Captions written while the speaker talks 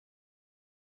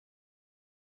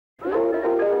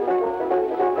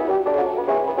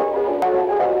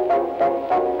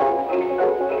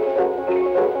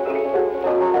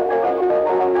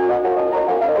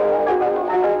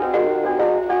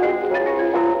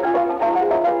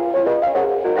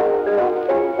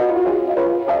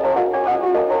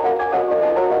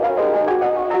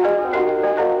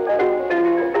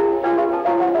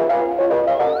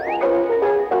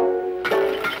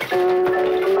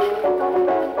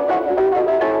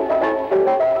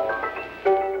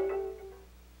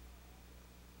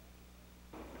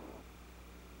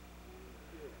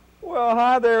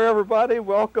everybody.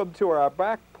 Welcome to our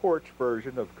back porch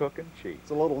version of Cookin Cheap.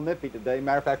 It's a little nippy today.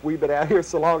 Matter of fact, we've been out here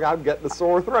so long, I'm getting a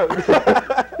sore throat.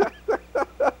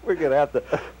 We're going to have to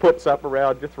put something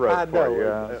around your throat. I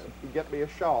know. You Get me a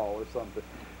shawl or something.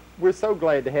 We're so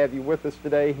glad to have you with us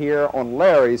today here on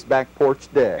Larry's back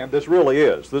porch deck. And this really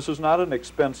is. This is not an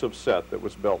expensive set that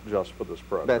was built just for this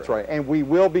program. That's right. And we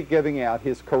will be giving out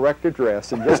his correct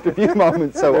address in just a few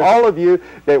moments. So all of you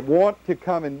that want to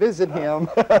come and visit him.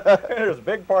 There's a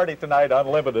big party tonight,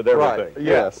 unlimited everything. Right.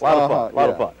 Yes. A lot of fun. A lot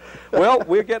of fun. Well,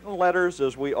 we're getting letters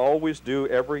as we always do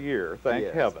every year.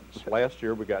 Thank heavens. Last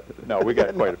year we got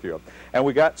quite a few of them. And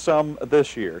we got some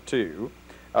this year too.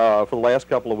 For the last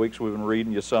couple of weeks we've been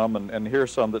reading you some, and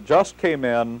here's some that just came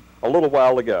in a little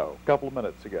while ago, a couple of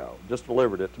minutes ago. Just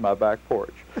delivered it to my back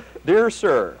porch. Dear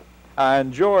sir, I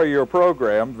enjoy your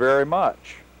program very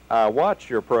much. I watch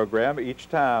your program each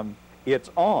time it's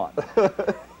on.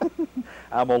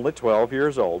 I'm only 12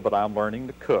 years old, but I'm learning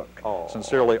to cook. Oh.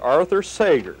 Sincerely, Arthur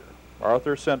Sager.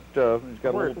 Arthur sent, he's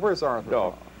got a little Where's Arthur?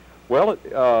 dog. Well,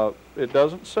 it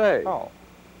doesn't say. Oh.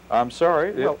 I'm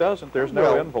sorry, it doesn't. There's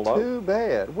no envelope. Too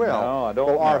bad. Well, no, I don't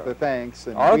know. Arthur, thanks.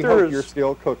 And Arthur we hope you're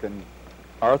still cooking.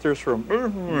 Arthur's from...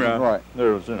 Right.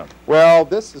 There's, you know. Well,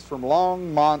 this is from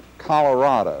Longmont,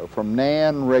 Colorado, from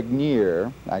Nan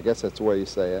Regnier. I guess that's the way you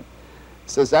say it. It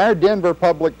says, our Denver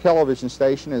public television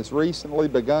station has recently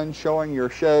begun showing your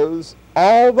shows,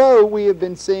 although we have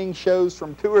been seeing shows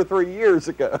from 2 or 3 years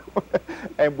ago.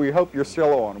 And we hope you're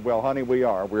still on. Well, honey, we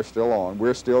are. We're still on.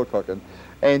 We're still cooking.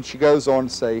 And she goes on to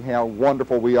say how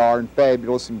wonderful we are and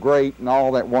fabulous and great and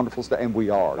all that wonderful stuff. And we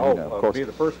are, you know, of course. Be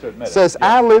the first to admit it. Says,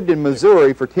 I lived in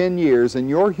Missouri for 10 years, and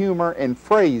your humor and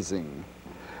phrasing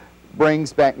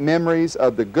brings back memories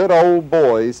of the good old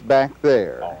boys back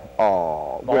there.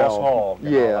 Oh, well,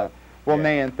 yeah. Well,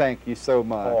 Nan, thank you so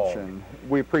much, and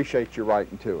we appreciate you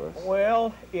writing to us.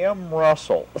 Well, M.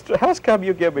 Russell, how come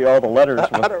you give me all the letters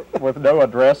with no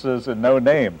addresses and no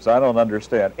names? I don't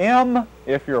understand. M,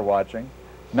 if you're watching,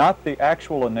 not the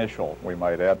actual initial, we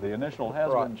might add. The initial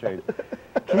has been changed.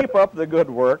 Keep up the good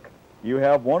work. You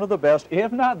have one of the best,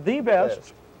 if not the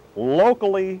best,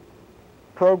 locally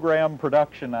programmed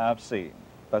production I've seen.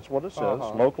 That's what it says,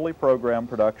 locally programmed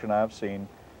production I've seen.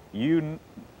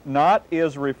 Not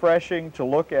is refreshing to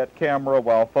look at camera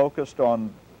while focused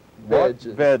on what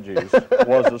veggies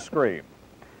was a scream.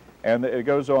 And it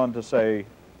goes on to say,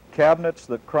 cabinets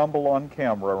that crumble on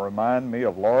camera remind me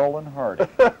of Laurel and Hardy.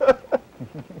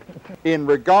 In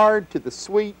regard to the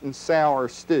sweet and sour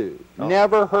stew,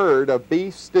 never heard of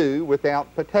beef stew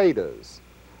without potatoes.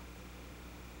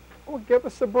 Well, give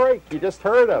us a break. You just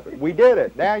heard of it. We did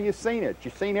it. Now you've seen it.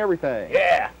 You've seen everything.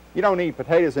 Yeah. You don't eat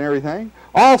potatoes and everything.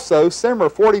 Also, simmer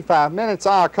 45 minutes.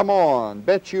 Ah, come on.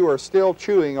 Bet you are still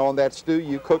chewing on that stew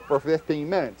you cooked for 15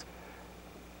 minutes.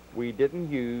 We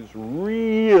didn't use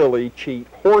really cheap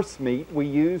horse meat. We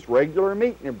used regular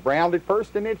meat and browned it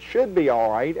first, and it should be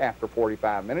all right after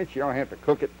 45 minutes. You don't have to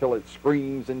cook it till it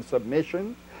screams in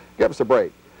submission. Give us a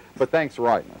break. But thanks for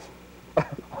writing us.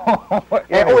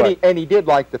 Anyway. And he did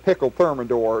like the pickled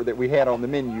thermidor that we had on the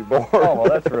menu board. Oh, well,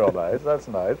 that's real nice. That's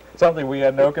nice. Something we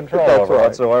had no control over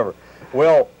whatsoever.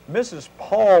 Well, Mrs.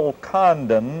 Paul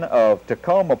Condon of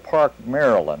Tacoma Park,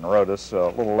 Maryland, wrote us a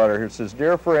little letter here. It says,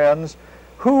 dear friends,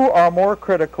 who are more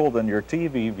critical than your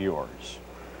TV viewers?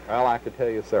 Well, I could tell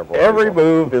you several. Every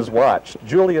move is watched.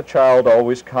 Julia Child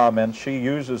always comments she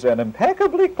uses an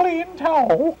impeccably clean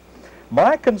towel.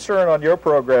 My concern on your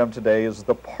program today is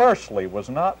the parsley was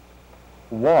not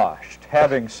washed,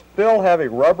 still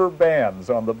having rubber bands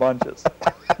on the bunches.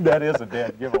 That is a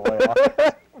dead giveaway.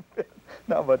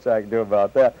 Not much I can do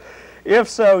about that. If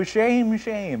so, shame,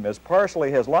 shame, as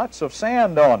parsley has lots of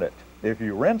sand on it. If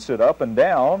you rinse it up and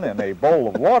down in a bowl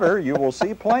of water, you will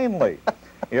see plainly.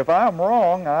 If I'm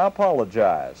wrong, I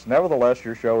apologize. Nevertheless,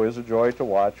 your show is a joy to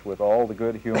watch with all the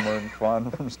good humor and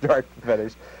fun from start to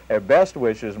finish. And best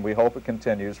wishes, and we hope it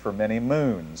continues for many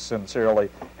moons. Sincerely,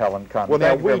 Helen Condon. Well,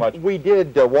 thank you very much. We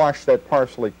did wash that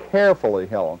parsley carefully,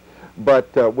 Helen, but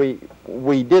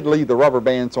we did leave the rubber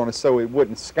bands on it so it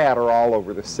wouldn't scatter all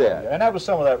over the set. And that was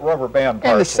some of that rubber band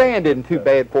parsley. And the sand isn't too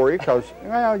bad for you because,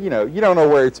 well, you know, you don't know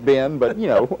where it's been, but, you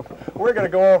know. We're going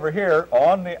to go over here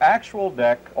on the actual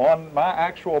deck, on my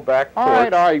actual back porch.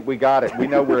 All right, we got it. We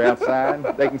know we're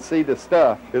outside. They can see the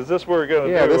stuff. Is this where we're going to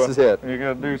do? Yeah, this is it. You're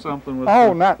going to do something with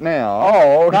not now.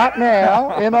 Oh, not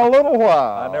now. In a little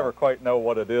while. I never quite know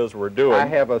what it is we're doing. I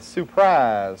have a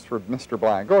surprise for Mr.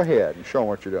 Bly. Go ahead and show him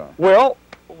what you're doing. Well,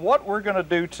 what we're going to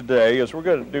do today is we're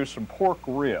going to do some pork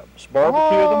ribs.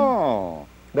 Barbecue them.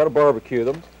 Got to barbecue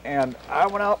them. And I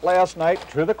went out last night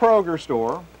to the Kroger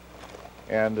store,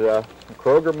 And the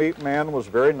Kroger meat man was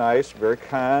very nice, very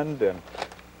kind,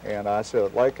 and I said,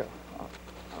 I'd like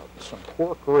some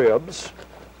pork ribs,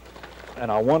 and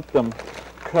I want them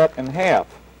cut in half.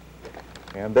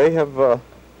 And they have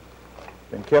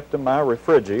been kept in my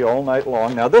refrigerator all night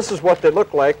long. Now, this is what they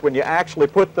look like when you actually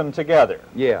put them together.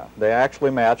 Yeah. They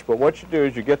actually match, but what you do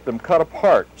is you get them cut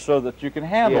apart so that you can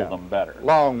handle them better.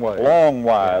 Long way.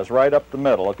 Long-wise, right up the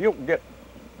middle. If you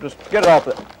just get it off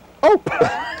the... Oh!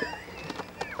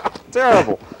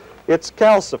 Terrible. It's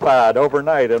calcified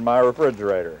overnight in my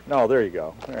refrigerator. No, there you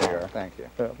go. There you are. Thank you.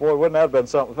 Boy, wouldn't that have been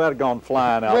something if that had gone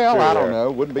flying out Well, through I don't there.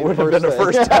 know. Wouldn't be Wouldn't have been the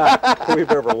first time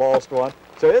we've ever lost one.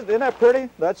 So isn't that pretty?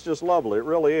 That's just lovely. It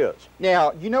really is.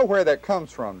 Now, you know where that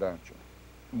comes from, don't you?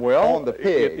 Well, on the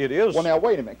pig. It is. Well, now,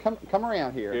 wait a minute. Come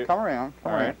around here. Come around.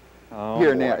 All right. Oh,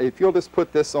 here, boy. now, if you'll just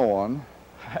put this on.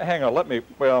 Hang on, let me,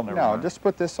 well, never mind. Just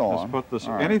put this on. Just put this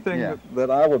on. Right, Anything yeah. that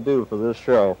I would do for this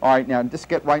show. All right, now, just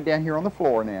get right down here on the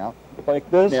floor now. Like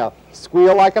this? Now,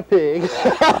 squeal like a pig.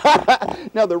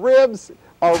 Now, the ribs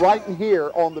are right in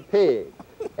here on the pig.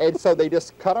 And so they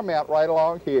just cut them out right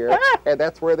along here, and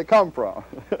that's where they come from.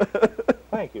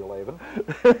 Thank you, Laban.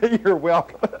 You're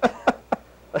welcome.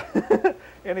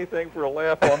 Anything for a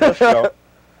laugh on this show,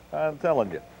 I'm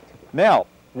telling you. Now,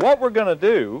 what we're going to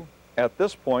do at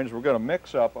this point is we're going to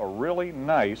mix up a really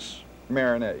nice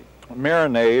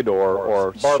Marinade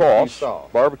or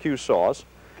barbecue sauce.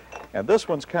 And this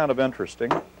one's kind of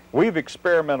interesting. We've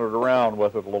experimented around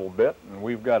with it a little bit, and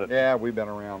we've got it. Yeah, we've been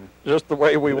around. Just the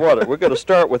way we want it. We're going to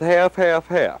start with half, half,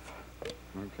 half.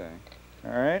 Okay.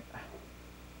 All right.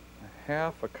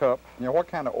 Half a cup. Now, what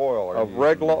kind of oil are you using?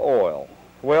 Regular oil.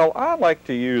 Well, I like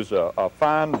to use a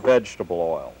fine vegetable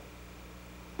oil.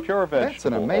 Pure vegetable oil. That's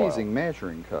an amazing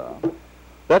measuring cup.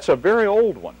 That's a very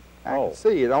old one. I can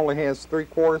see it only has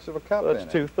 3/4 of a cup in it.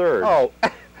 That's 2/3. Oh.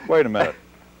 Wait a minute.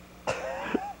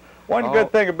 One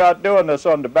good thing about doing this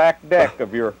on the back deck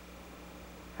of your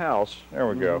house, there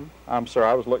we go. I'm sorry,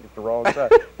 I was looking at the wrong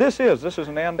side. This is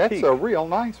an antique. That's a real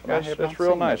nice one. It's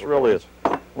real nice, really is.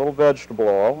 A little vegetable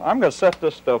oil. I'm going to set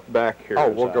this stuff back here. Oh,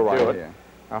 we'll go right here.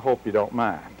 I hope you don't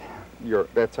mind.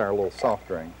 That's our little soft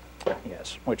drink.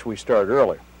 Yes, which we started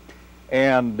earlier.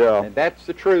 And that's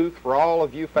the truth for all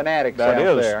of you fanatics out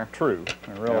there. That is true.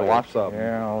 It really lots of them.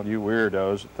 Yeah, all you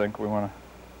weirdos that think we want to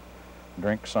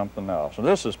drink something else. So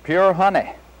this is pure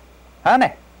honey.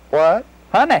 Honey. What?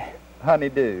 Honey.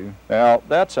 Honeydew. Now,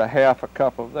 that's a half a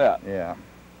cup of that. Yeah.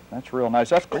 That's real nice.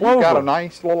 That's clover. You've got a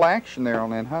nice little action there on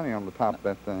that honey on the top of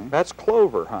that thing. That's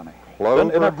clover honey. Clover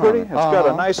Isn't that pretty? honey. It's got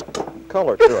a nice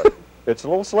color to it. It's a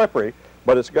little slippery,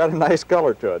 but it's got a nice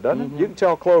color to it, doesn't it? You can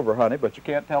tell clover honey, but you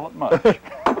can't tell it much.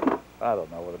 I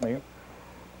don't know what it means.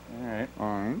 All right.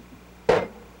 All right.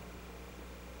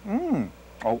 Mmm.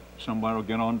 Oh, somebody will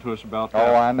get on to us about that.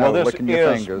 Oh, I know. Well, licking your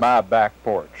fingers. This is my back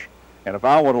porch. And if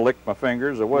I want to lick my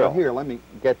fingers, I will. Well, here, let me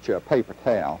get you a paper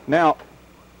towel. Now,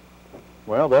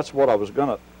 well, that's what I was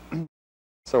going to...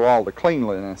 So all the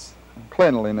cleanliness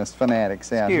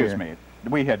fanatics out here. Excuse me.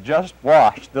 We had just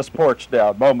washed this porch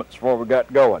down moments before we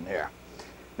got going here.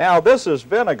 Now, this is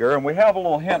vinegar, and we have a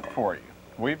little hint for you.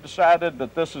 We've decided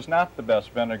that this is not the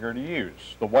best vinegar to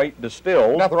use. The white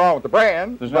distilled... Nothing wrong with the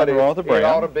brand. There's nothing wrong with the brand. It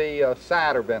ought to be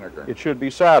cider vinegar. It should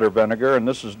be cider vinegar, and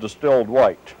this is distilled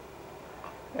white.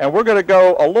 And we're going to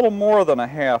go a little more than a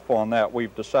half on that,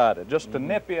 we've decided, just to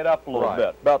nip it up a little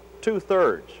bit, about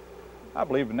 2/3. I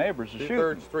believe the neighbors are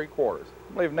shooting. 2/3, 3/4.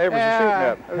 I believe neighbors are shooting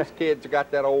at them. Those kids have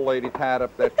got that old lady tied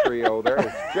up that tree over there.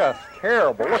 It's just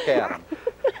terrible. Look at them.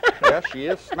 Yeah, she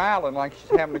is smiling like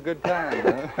she's having a good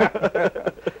time.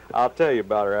 I'll tell you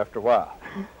about her after a while.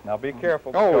 Now be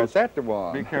careful. Oh, is that the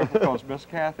one? Be careful because Miss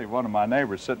Kathy, one of my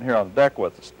neighbors sitting here on the deck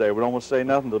with us today, would almost say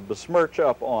nothing to besmirch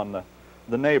up on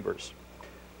the neighbors.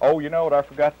 Oh, you know what I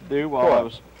forgot to do while I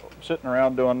was sitting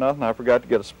around doing nothing? I forgot to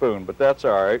get a spoon, but that's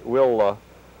all right. We'll,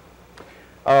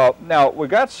 now, we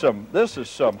got this is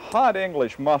some hot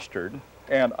English mustard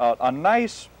and a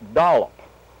nice dollop.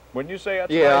 Wouldn't you say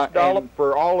that's a nice dollop? And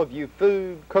for all of you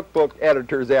food cookbook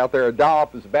editors out there, a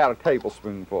dollop is about a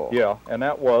tablespoonful. Yeah, and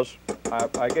that was,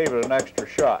 I gave it an extra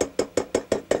shot.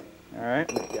 All right,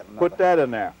 put that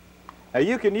in there. Now,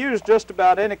 you can use just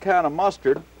about any kind of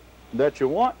mustard that you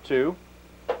want to.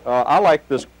 I like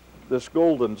this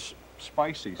golden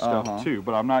spicy stuff too,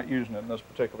 but I'm not using it in this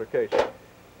particular case.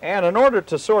 And in order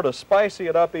to sort of spicy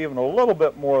it up even a little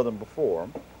bit more than before,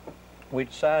 we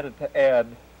decided to add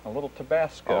a little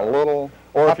Tabasco. A little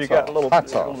or hot if you got a little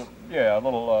sauce. Yeah, a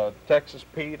little Texas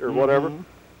Pete or whatever.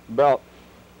 About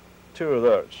 2 of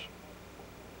those.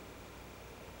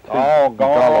 All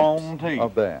guaranteed.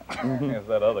 Of that. Is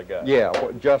that other guy? Yeah,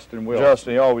 Justin Wilson.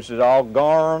 Justin, he always says, all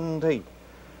guaranteed.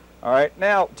 All right,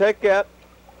 now take that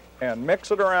and mix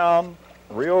it around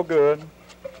real good.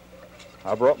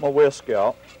 I brought my whisk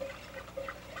out.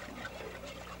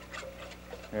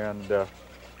 And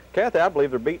Kathy, I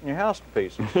believe they're beating your house to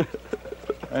pieces.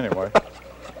 Anyway.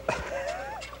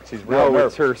 She's real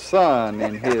nervous. It's her son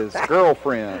and his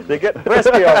girlfriend. They get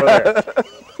frisky over there.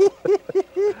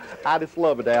 I just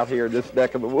love it out here in this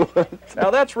neck of the woods. Now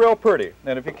that's real pretty.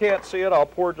 And if you can't see it, I'll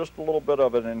pour just a little bit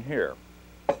of it in here.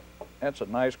 That's a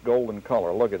nice golden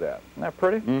color. Look at that. Isn't that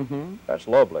pretty? Mm-hmm. That's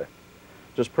lovely.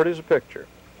 Just pretty as a picture.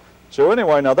 So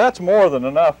anyway, now that's more than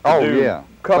enough to do a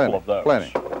couple of those.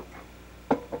 Plenty.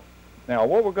 Now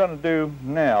what we're going to do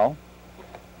now,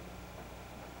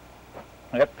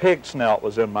 that pig snout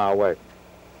was in my way.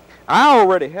 I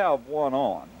already have one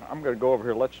on. I'm going to go over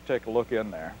here, let you take a look in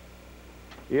there.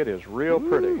 It is real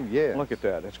pretty. Yes. Look at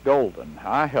that. It's golden.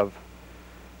 I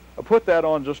put that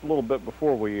on just a little bit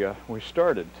before we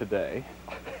started today.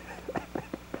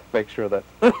 Make sure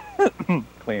that's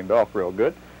cleaned off real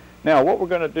good. Now what we're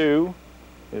going to do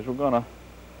is we're going to...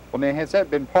 Well, now, has that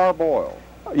been parboiled?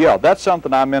 Yeah, that's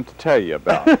something I meant to tell you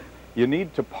about. You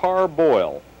need to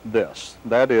parboil this.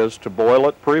 That is to boil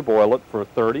it, pre-boil it for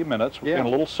 30 minutes in a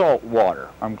little salt water.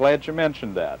 I'm glad you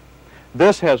mentioned that.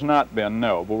 This has not been,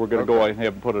 no, but we're going to go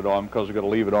ahead and put it on because we're going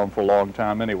to leave it on for a long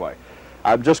time anyway.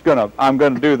 I'm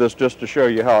going to do this just to show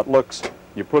you how it looks.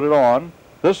 You put it on.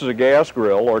 This is a gas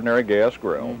grill, ordinary gas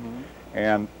grill.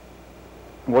 And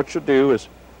what you do is,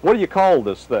 what do you call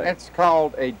this thing? It's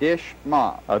called a dish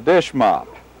mop. A dish mop.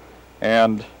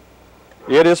 And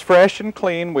it is fresh and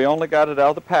clean. We only got it out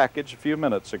of the package a few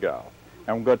minutes ago.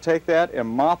 And we're going to take that and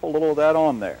mop a little of that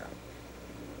on there.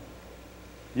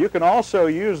 You can also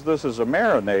use this as a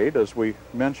marinade, as we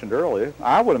mentioned earlier.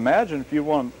 I would imagine if you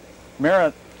want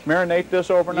to marinate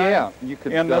this overnight, you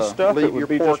could in this stuff, leave it would your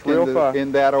be pork just real fun.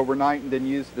 in that overnight and then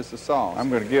use it as a sauce. I'm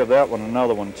going to give that one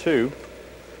another one too.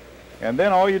 And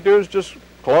then all you do is just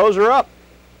close her up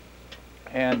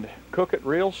and cook it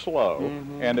real slow.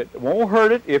 And it won't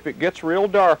hurt it if it gets real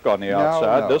dark on the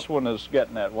outside. This one is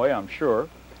getting that way, I'm sure.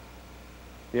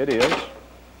 It is.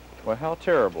 Well, how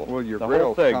terrible. Well, your the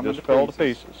grill whole thing just fell to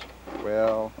pieces.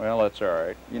 Well, that's all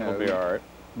right. It'll be all right.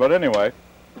 But anyway.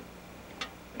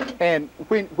 And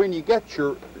when you get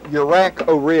your rack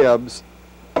of ribs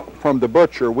from the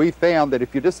butcher, we found that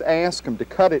if you just ask them to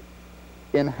cut it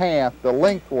in half the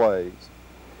lengthways,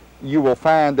 you will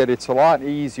find that it's a lot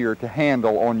easier to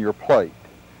handle on your plate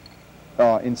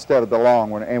instead of the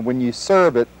long one. And when you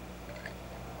serve it,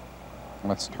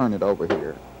 let's turn it over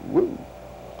here. Woo.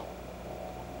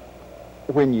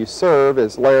 When you serve,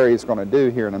 as Larry's going to do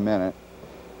here in a minute,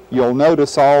 you'll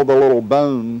notice all the little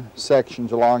bone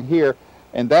sections along here,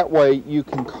 and that way you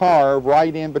can carve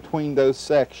right in between those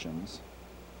sections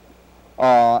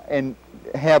and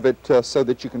have it so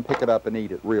that you can pick it up and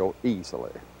eat it real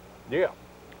easily. Yeah.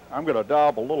 I'm going to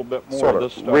daub a little bit more sort of of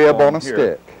this stuff rib on a here,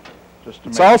 stick. Just to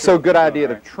It's make also sure a good idea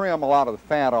to right. trim a lot of the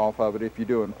fat off of it if you're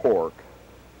doing pork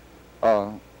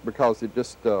because it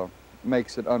just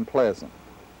makes it unpleasant.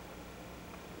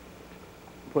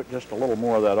 Put just a little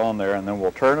more of that on there, and then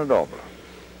we'll turn it over.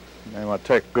 And we'll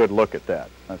take a good look at that.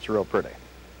 That's real pretty.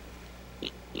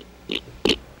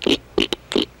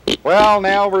 Well,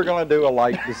 now we're going to do a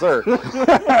light dessert.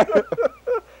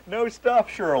 No stuff,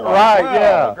 Shirley. Right, wow,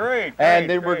 yeah. Great, and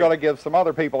then we're going to give some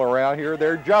other people around here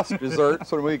their just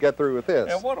desserts when we get through with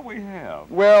this. And what do we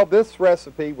have? Well, this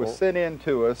recipe was sent in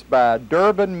to us by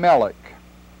Durbin Mellick.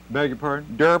 Beg your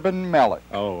pardon? Durbin Mellick.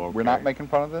 Oh, okay. We're not making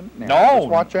fun of them? No. Just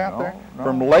watch out there. No.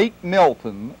 From Lake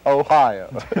Milton, Ohio.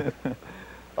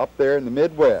 Up there in the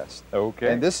Midwest.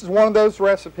 Okay. And this is one of those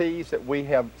recipes that we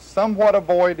have somewhat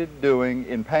avoided doing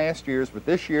in past years, but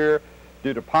this year,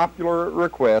 due to popular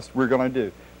request, we're going to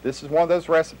do. This is one of those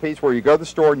recipes where you go to the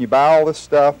store and you buy all this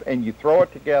stuff and you throw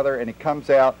it together and it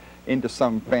comes out into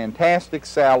some fantastic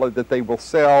salad that they will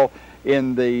sell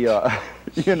in the,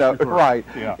 you know, right,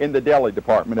 in the deli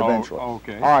department eventually.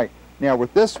 Okay. All right. Now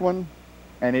with this one,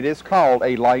 and it is called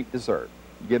a light dessert.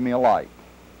 Give me a light.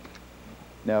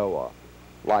 No,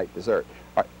 light dessert.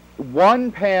 All right.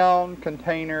 1 pound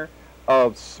container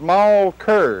of small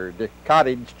curd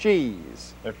cottage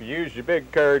cheese. If you use your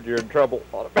big curd, you're in trouble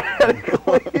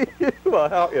automatically. Well,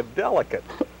 how indelicate.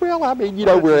 Well, I mean, you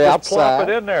know, we're just outside. Plop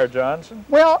it in there, Johnson.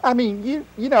 Well, I mean,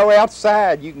 you know,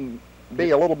 outside you can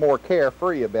be a little more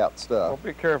carefree about stuff. Well,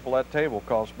 be careful. That table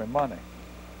cost me money.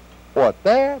 What,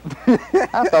 that?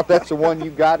 I thought that's the one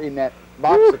you got in that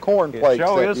box of corn flakes. It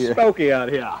sure is smoky out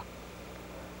here.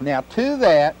 Now, to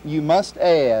that, you must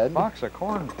add... Box of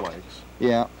corn flakes.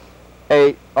 Yeah.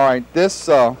 All right, this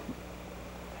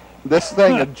this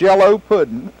thing of Jell-O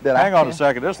pudding that Hang on a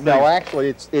second. This thing. No, actually,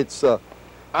 it's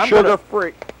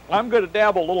sugar-free. I'm going to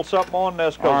dabble a little something on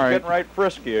this because it's getting right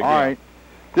frisky again. All right.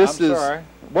 This I'm is. sorry.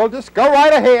 Well, just go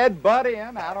right ahead, butt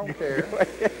in. I don't care.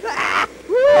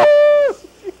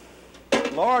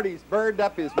 Lord, he's burned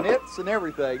up his mitts and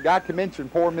everything. Not to mention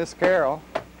poor Miss Carol,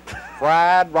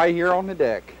 fried right here on the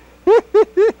deck.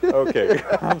 Okay,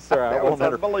 I'm sorry. That was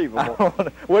unbelievable.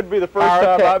 Wouldn't be the first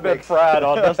time I've been fried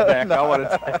on this deck. No. I want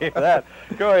to tell you that.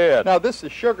 Go ahead. Now, this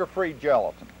is sugar-free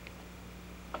gelatin.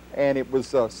 And it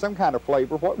was some kind of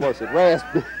flavor. What was it?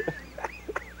 Raspberry.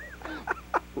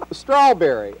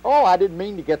 Strawberry. Oh, I didn't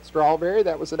mean to get strawberry.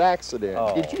 That was an accident.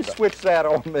 Oh, did you switch that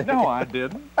on me? No, I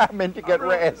didn't. I meant to get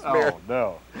raspberry. Oh,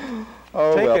 no.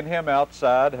 Oh, Taking him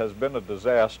outside has been a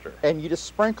disaster. And you just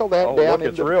sprinkle that down look, in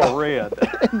it's real red.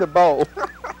 in the bowl.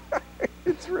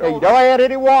 It's real And you don't add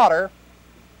any water,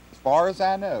 as far as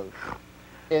I know.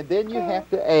 And then you have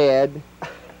to add,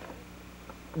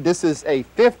 this is a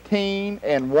 15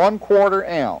 1/4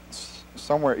 ounce.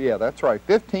 Somewhere, yeah, that's right.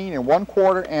 15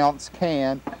 1/4 ounce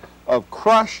can of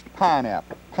crushed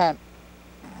pineapple.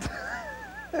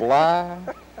 Bly,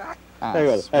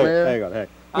 I swear. Hang on.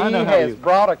 He has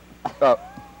brought a,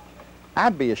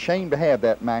 I'd be ashamed to have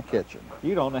that in my kitchen.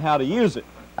 You don't know how to use it.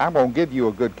 I'm going to give you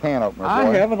a good can opener, boy. I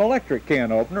have an electric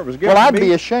can opener. It was given Well, I'd to me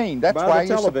be ashamed. That's by why the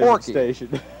you're so television porky.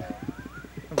 station.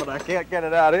 But I can't get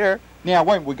it out here. Now,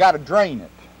 wait, we got to drain it.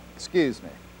 Excuse me.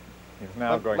 He's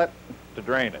now going to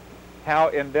drain it. How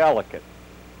indelicate.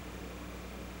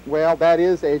 Well, that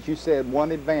is, as you said,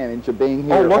 one advantage of being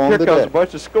here Oh, look, on here the comes a deck.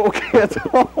 bunch of school kids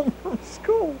home from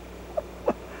school.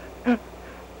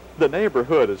 The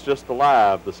neighborhood is just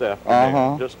alive this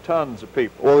afternoon. Just tons of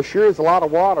people. Well, there sure is a lot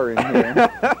of water in here.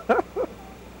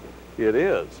 It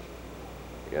is.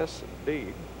 Yes,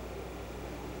 indeed.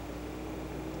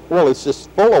 Well, it's just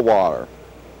full of water.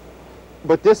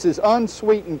 But this is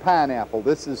unsweetened pineapple.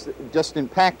 This is just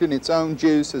packed in its own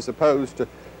juice as opposed to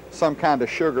some kind of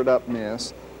sugared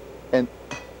upness. And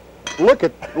look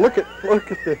at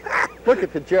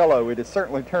the Jell-O. It has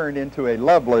certainly turned into a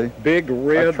lovely, big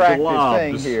red attractive globs.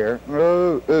 thing here.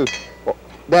 Ooh, ooh. Well,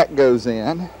 that goes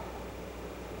in.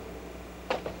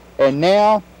 And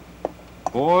now,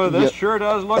 Boy, this sure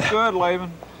does look good,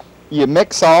 Laban. you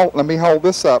mix all. Let me hold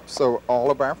this up so all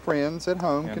of our friends at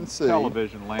home can see.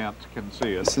 Television lamps can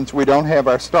see it. Since we don't have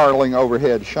our startling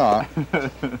overhead shot,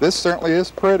 this certainly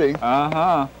is pretty.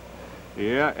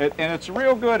 Yeah, and it's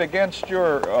real good against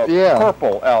your Yeah.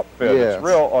 purple outfit. Yes. It's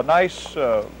real a nice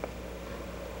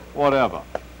whatever.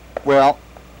 Well,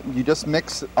 you just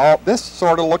mix it all. This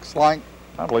sort of looks like.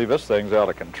 I believe this thing's out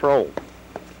of control.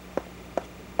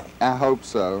 I hope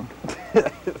so.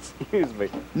 Excuse me.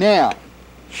 Now,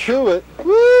 chew it.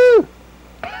 Woo!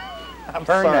 I'm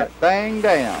Turn sorry. that thing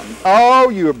down. Oh,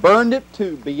 you have burned it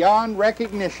to beyond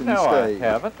recognition No, stage. I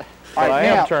haven't. All But right, I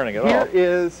now, am turning it here off.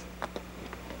 is.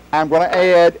 I'm going to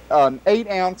add an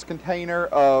 8-ounce container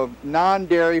of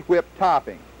non-dairy whipped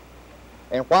topping.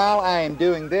 And while I am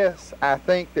doing this, I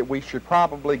think that we should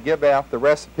probably give out the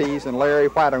recipes. And Larry,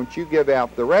 why don't you give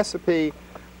out the recipe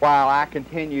while I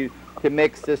continue to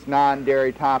mix this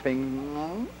non-dairy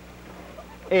topping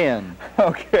in?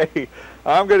 Okay,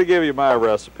 I'm going to give you my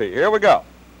recipe. Here we go.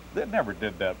 They never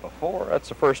did that before. That's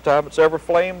the first time it's ever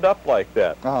flamed up like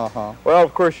that. Uh-huh. Well,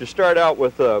 of course, you start out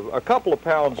with a couple of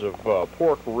pounds of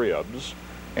pork ribs,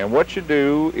 and what you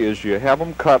do is you have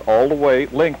them cut all the way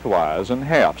lengthwise in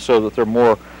half so that they're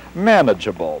more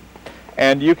manageable.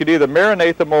 And you could either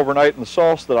marinate them overnight in the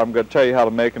sauce that I'm going to tell you how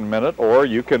to make in a minute, or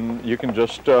you can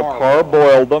just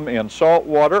parboil them in salt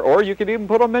water, or you can even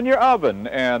put them in your oven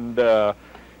and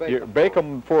you bake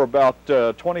them for about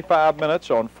 25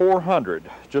 minutes on 400,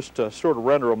 just to sort of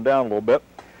render them down a little bit.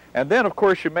 And then, of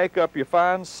course, you make up your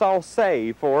fine sauce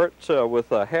for it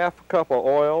with a half cup of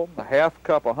oil, a half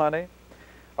cup of honey,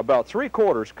 about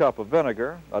 3/4 cup of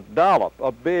vinegar,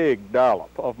 a big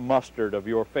dollop of mustard of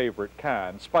your favorite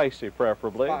kind, spicy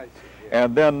preferably. Spicy,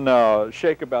 And then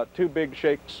shake about 2 big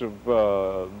shakes of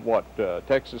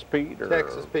Texas Pete?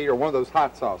 Texas Pete or one of those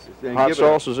hot sauces. And Hot give it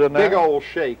sauces in there. Big old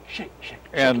shake. Shake.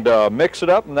 And mix it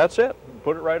up, and that's it.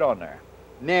 Put it right on there.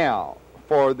 Now,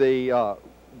 for the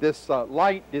this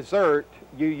light dessert,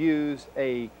 you use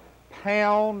a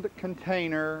pound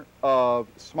container of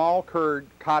small curd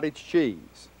cottage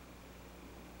cheese.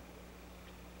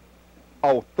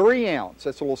 Oh, 3 ounce.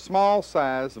 That's a little small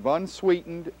size of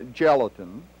unsweetened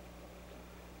gelatin.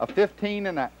 A 15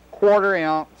 1/4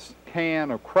 ounce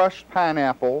can of crushed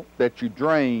pineapple that you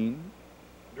drain.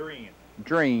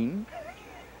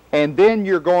 And then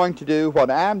you're going to do what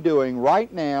I'm doing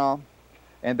right now,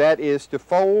 and that is to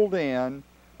fold in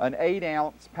an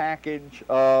 8-ounce package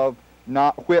of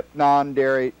whipped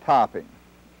non-dairy topping.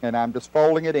 And I'm just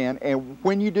folding it in. And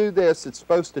when you do this, it's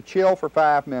supposed to chill for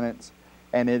 5 minutes,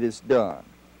 and it is done.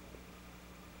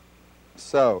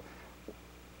 So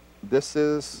this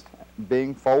is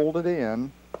being folded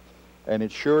in, and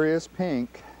it sure is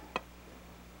pink.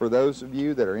 For those of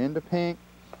you that are into pink,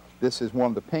 this is one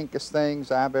of the pinkest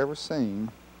things I've ever seen.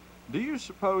 Do you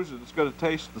suppose it's going to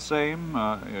taste the same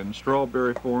in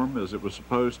strawberry form as it was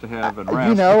supposed to have in raspberry?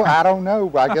 You know, I don't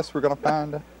know. I guess we're going to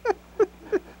find out.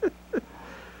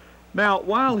 Now,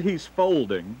 while he's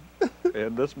folding,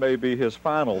 and this may be his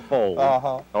final fold,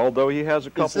 although he has a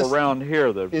couple around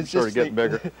here that are sort of getting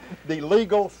bigger. The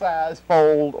legal size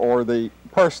fold or the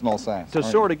personal size? To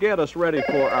sort of get us ready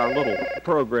for our little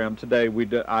program today,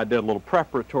 I did a little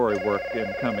preparatory work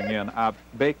in coming in. I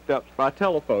baked up, my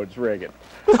telephone's ringing.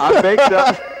 I baked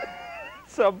up,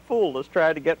 some fool is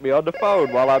trying to get me on the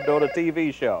phone while I'm doing a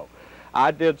TV show.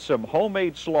 I did some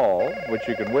homemade slaw, which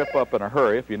you can whip up in a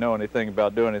hurry if you know anything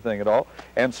about doing anything at all,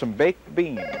 and some baked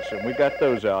beans, and we got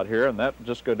those out here, and that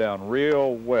just go down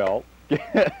real well.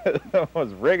 I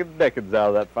was rigging the dickens out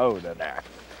of that phone in there.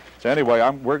 So anyway,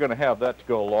 we're going to have that to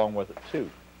go along with it too.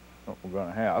 What we're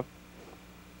going to have.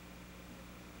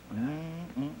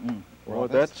 Well,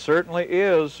 that certainly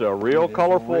is a real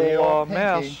colorful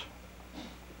mess.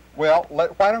 Well,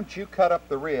 why don't you cut up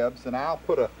the ribs, and I'll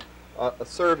put a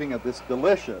serving of this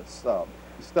delicious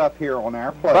stuff here on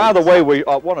our plate. By the way, we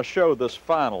want to show this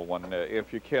final one,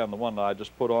 if you can, the one that I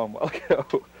just put on a while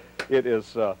ago. It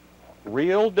is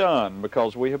real done,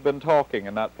 because we have been talking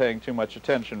and not paying too much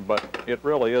attention, but it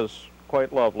really is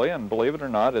quite lovely, and believe it or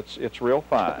not, it's real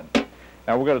fine.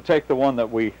 Now we're going to take the one that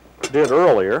we did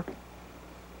earlier,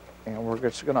 and we're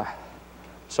just going to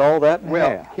saw that in half.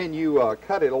 Well, can you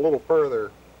cut it a little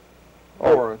further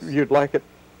for us? You'd like it?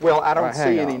 Well, I don't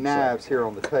see any knives here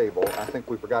on the table. I think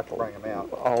we forgot to bring them out.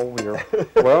 Oh,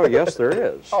 well, yes, there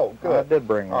is. Oh, good. I did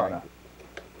bring one out.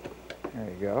 There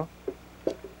you go.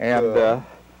 And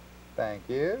thank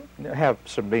you. Have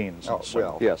some beans. Oh,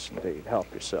 well. Yes, indeed.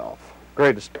 Help yourself.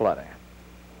 Greatest plenty.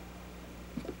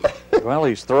 Well,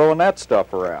 he's throwing that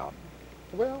stuff around.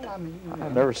 Well, I mean,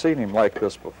 I've never seen him like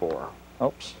this before.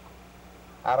 Oops.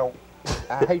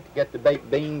 I hate to get the baked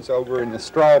beans over in the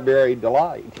strawberry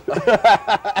delight.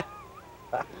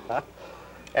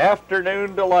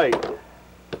 Afternoon delight.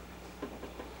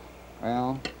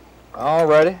 Well, all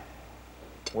righty.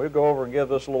 We'll go over and give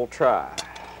this a little try.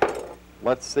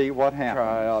 Let's see what happens.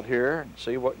 Try out here and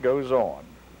see what goes on.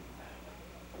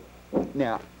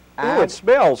 Now, ooh, it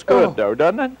smells good though,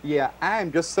 doesn't it? Yeah,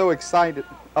 I'm just so excited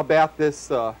about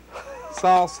this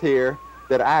sauce here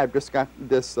that I've just got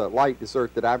this light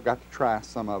dessert that I've got to try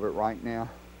some of it right now.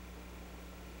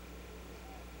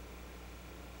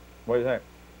 What do you think?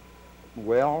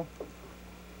 Well,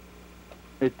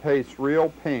 it tastes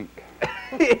real pink.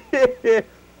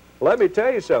 Let me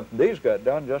tell you something. These got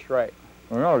done just right.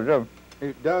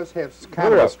 It does have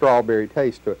kind of a strawberry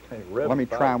taste to it. Hey, let me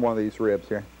try one of these ribs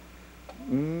here.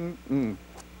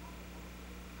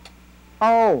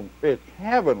 Oh, it's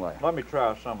heavenly. Let me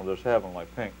try some of this heavenly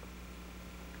pink.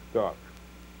 Gosh.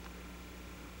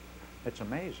 It's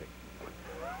amazing.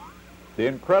 The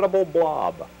incredible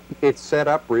blob. It's set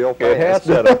up real fast. It has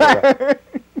set up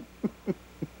real.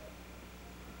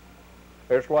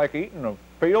 It's like eating a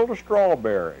field of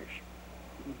strawberries.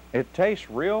 It tastes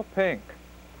real pink.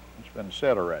 It's been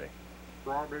said already.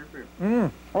 Strawberry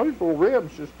pink. Oh, these little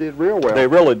ribs just did real well. They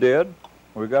really did.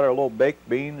 We got our little baked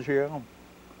beans here.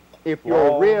 If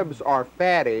your ribs are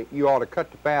fatty, you ought to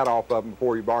cut the fat off of them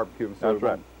before you barbecue them, so that's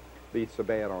right. Be so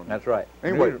bad on them. That's right.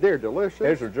 Anyway, they're delicious.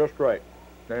 These are just right.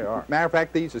 They are. Matter of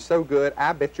fact, these are so good,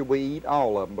 I bet you we eat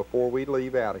all of them before we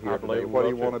leave out of here today. What do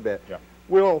you want to bet? Yeah.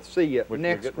 We'll see you Which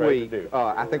next week.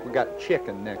 I think we got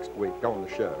chicken next week on the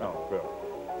show. Oh,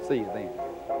 good. See you then.